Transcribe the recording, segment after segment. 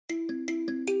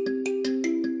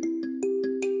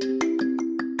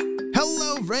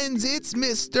friends, it's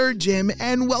Mr. Jim,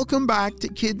 and welcome back to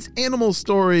Kids Animal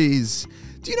Stories.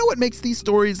 Do you know what makes these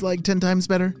stories like 10 times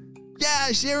better?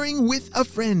 Yeah, sharing with a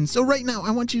friend. So right now,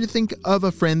 I want you to think of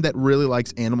a friend that really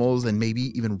likes animals and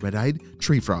maybe even red-eyed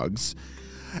tree frogs.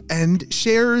 And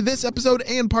share this episode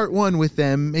and part 1 with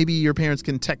them. Maybe your parents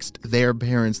can text their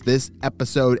parents this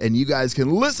episode and you guys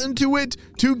can listen to it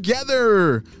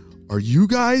together. Are you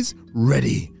guys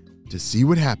ready to see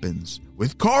what happens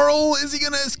with Carl? Is he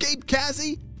going to escape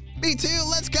Cassie? Me too,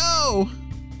 let's go!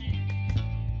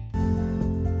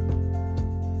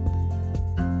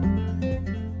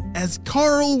 As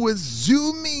Carl was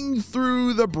zooming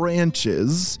through the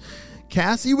branches,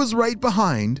 Cassie was right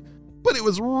behind, but it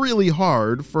was really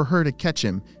hard for her to catch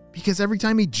him because every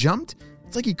time he jumped,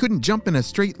 it's like he couldn't jump in a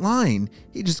straight line.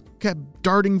 He just kept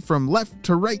darting from left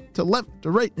to right to left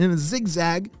to right in a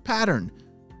zigzag pattern.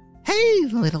 Hey,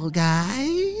 little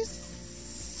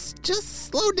guys, just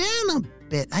slow down a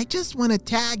bit. I just want to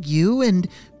tag you and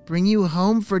bring you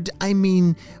home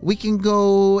we can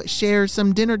go share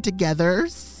some dinner together,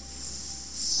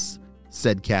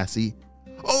 said Cassie.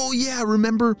 Oh yeah,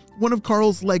 remember, one of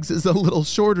Carl's legs is a little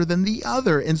shorter than the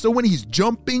other, and so when he's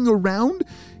jumping around,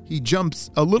 he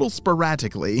jumps a little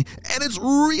sporadically, and it's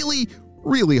really,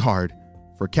 really hard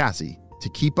for Cassie to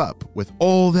keep up with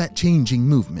all that changing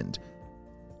movement.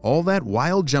 All that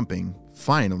wild jumping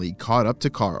finally caught up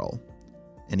to Carl,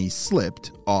 and he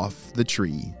slipped off the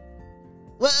tree.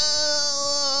 Whoa!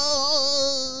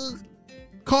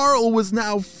 Carl was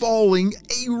now falling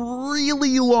a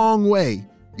really long way.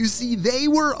 You see, they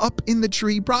were up in the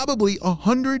tree, probably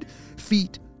 100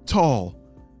 feet tall,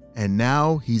 and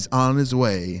now he's on his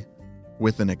way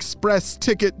with an express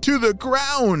ticket to the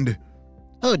ground.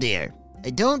 Oh dear, I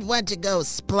don't want to go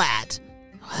splat.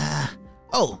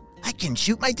 I can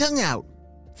shoot my tongue out.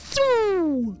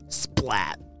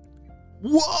 Splat.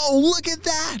 Whoa, look at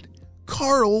that!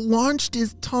 Carl launched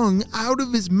his tongue out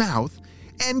of his mouth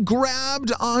and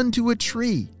grabbed onto a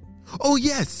tree. Oh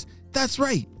yes, that's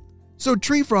right. So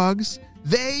tree frogs,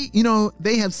 they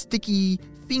have sticky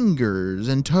fingers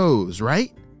and toes,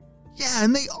 right? Yeah,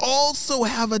 and they also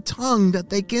have a tongue that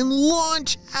they can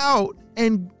launch out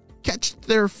and catch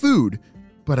their food.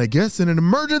 But I guess in an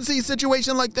emergency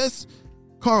situation like this,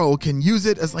 Carl can use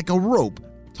it as like a rope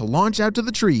to launch out to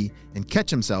the tree and catch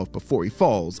himself before he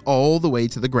falls all the way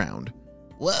to the ground.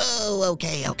 Whoa,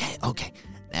 okay.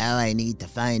 Now I need to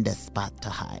find a spot to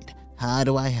hide. How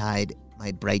do I hide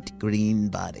my bright green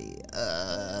body?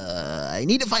 I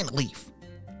need to find a leaf.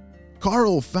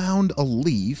 Carl found a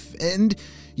leaf, and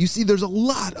you see there's a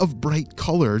lot of bright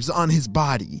colors on his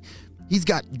body. He's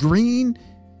got green,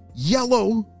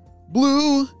 yellow,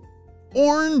 blue,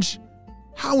 orange.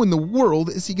 How in the world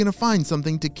is he going to find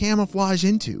something to camouflage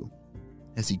into?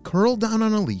 As he curled down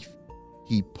on a leaf,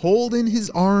 he pulled in his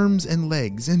arms and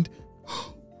legs and,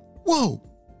 whoa,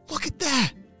 look at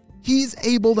that! He's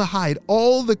able to hide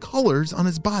all the colors on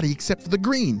his body except for the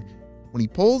green. When he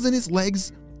pulls in his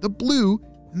legs, the blue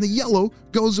and the yellow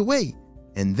goes away.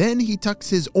 And then he tucks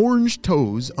his orange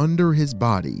toes under his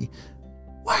body.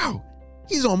 Wow,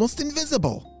 he's almost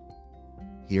invisible.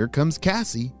 Here comes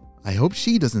Cassie. I hope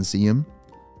she doesn't see him.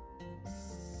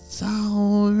 It's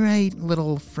all right,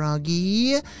 little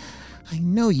froggy. I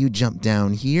know you jumped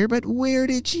down here, but where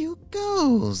did you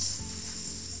go?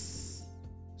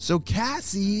 So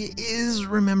Cassie is,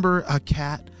 remember, a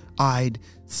cat-eyed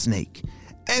snake.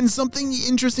 And something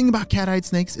interesting about cat-eyed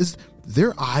snakes is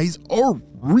their eyes are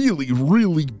really,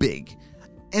 really big.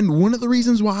 And one of the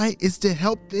reasons why is to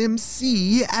help them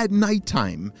see at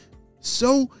nighttime.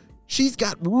 So she's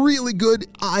got really good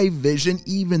eye vision,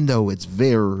 even though it's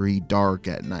very dark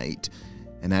at night.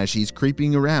 And as she's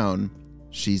creeping around,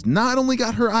 she's not only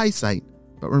got her eyesight,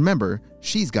 but remember,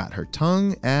 she's got her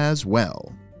tongue as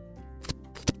well.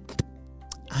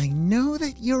 I know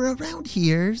that you're around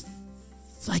here,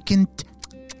 so I can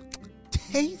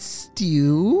taste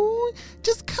you.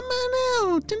 Just come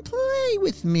on out and play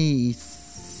with me.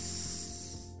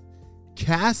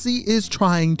 Cassie is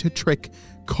trying to trick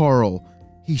Carl.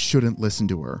 He shouldn't listen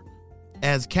to her.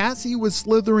 As Cassie was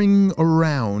slithering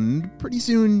around, pretty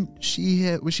soon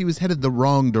she was headed the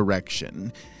wrong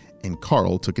direction, and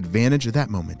Carl took advantage of that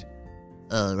moment.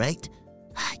 All right,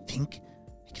 I think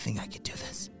I could do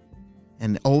this.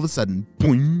 And all of a sudden,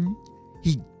 boing,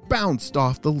 he bounced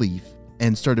off the leaf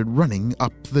and started running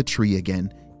up the tree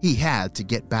again. He had to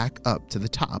get back up to the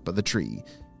top of the tree.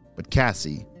 But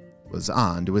Cassie was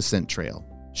on to a scent trail.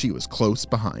 She was close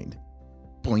behind.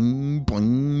 Boing,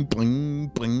 boing,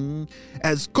 boing, boing.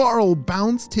 As Carl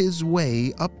bounced his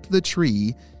way up the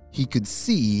tree, he could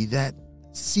see that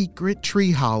secret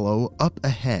tree hollow up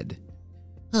ahead.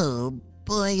 Oh,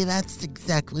 boy, that's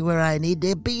exactly where I need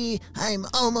to be. I'm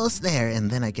almost there, and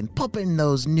then I can pop in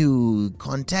those new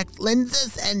contact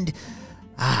lenses and...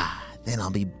 then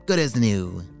I'll be good as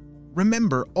new.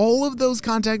 Remember, all of those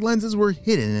contact lenses were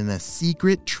hidden in a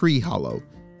secret tree hollow.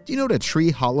 Do you know what a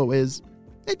tree hollow is?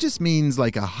 It just means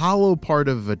like a hollow part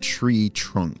of a tree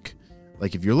trunk.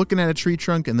 Like if you're looking at a tree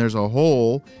trunk and there's a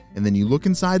hole, and then you look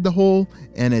inside the hole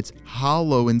and it's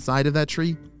hollow inside of that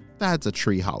tree, that's a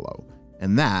tree hollow.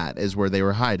 And that is where they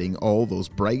were hiding all those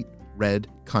bright red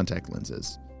contact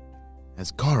lenses.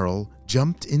 As Carl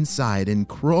jumped inside and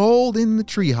crawled in the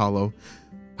tree hollow,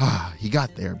 he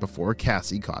got there before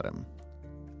Cassie caught him.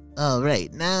 All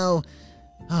right, now,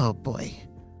 oh boy,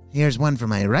 here's one for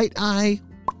my right eye,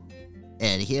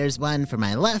 and here's one for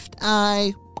my left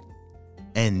eye.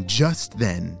 And just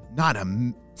then, not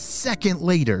a second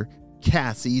later,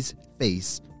 Cassie's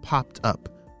face popped up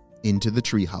into the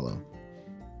tree hollow.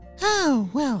 Oh,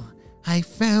 well, I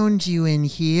found you in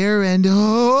here, and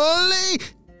holy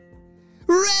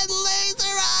red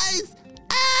laser eyes!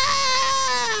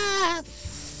 Ah!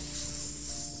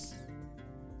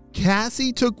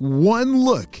 Cassie took one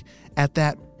look at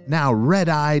that now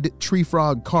red-eyed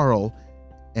Treefrog Carl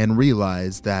and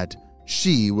realized that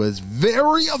she was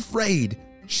very afraid.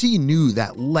 She knew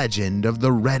that legend of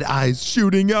the red eyes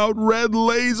shooting out red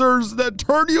lasers that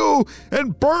turn you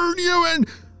and burn you and...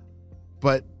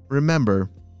 But remember,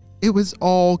 it was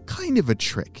all kind of a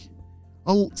trick.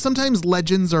 Sometimes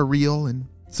legends are real and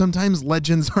sometimes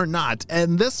legends are not.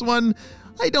 And this one,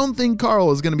 I don't think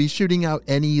Carl is going to be shooting out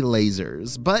any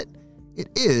lasers, but it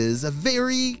is a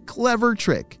very clever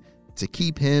trick to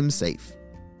keep him safe.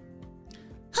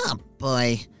 Oh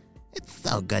boy, it's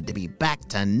so good to be back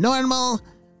to normal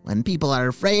when people are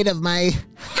afraid of my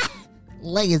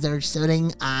laser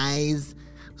shooting eyes.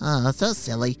 Oh, so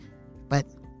silly. But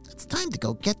it's time to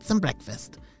go get some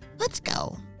breakfast. Let's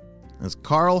go. As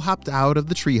Carl hopped out of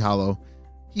the tree hollow,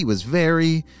 he was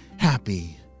very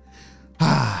happy.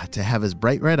 To have his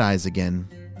bright red eyes again.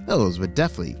 Those would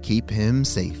definitely keep him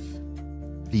safe.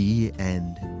 The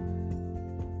end.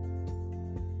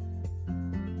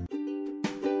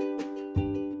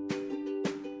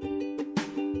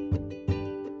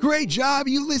 Great job.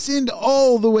 You listened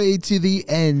all the way to the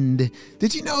end.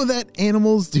 Did you know that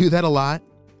animals do that a lot?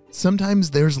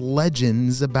 Sometimes there's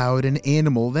legends about an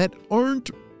animal that aren't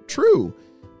true.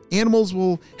 Animals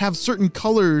will have certain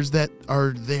colors that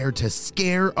are there to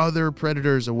scare other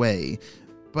predators away,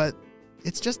 but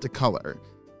it's just a color.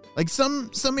 Like some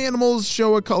animals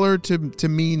show a color to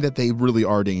mean that they really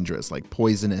are dangerous, like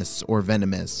poisonous or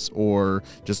venomous or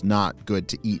just not good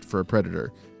to eat for a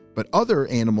predator. But other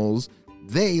animals,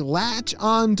 they latch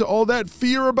on to all that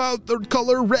fear about the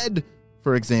color red,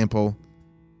 for example.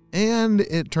 And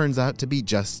it turns out to be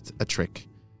just a trick.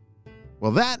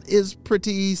 Well, that is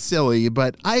pretty silly,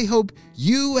 but I hope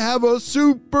you have a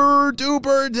super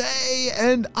duper day,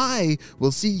 and I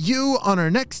will see you on our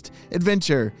next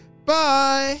adventure.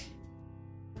 Bye!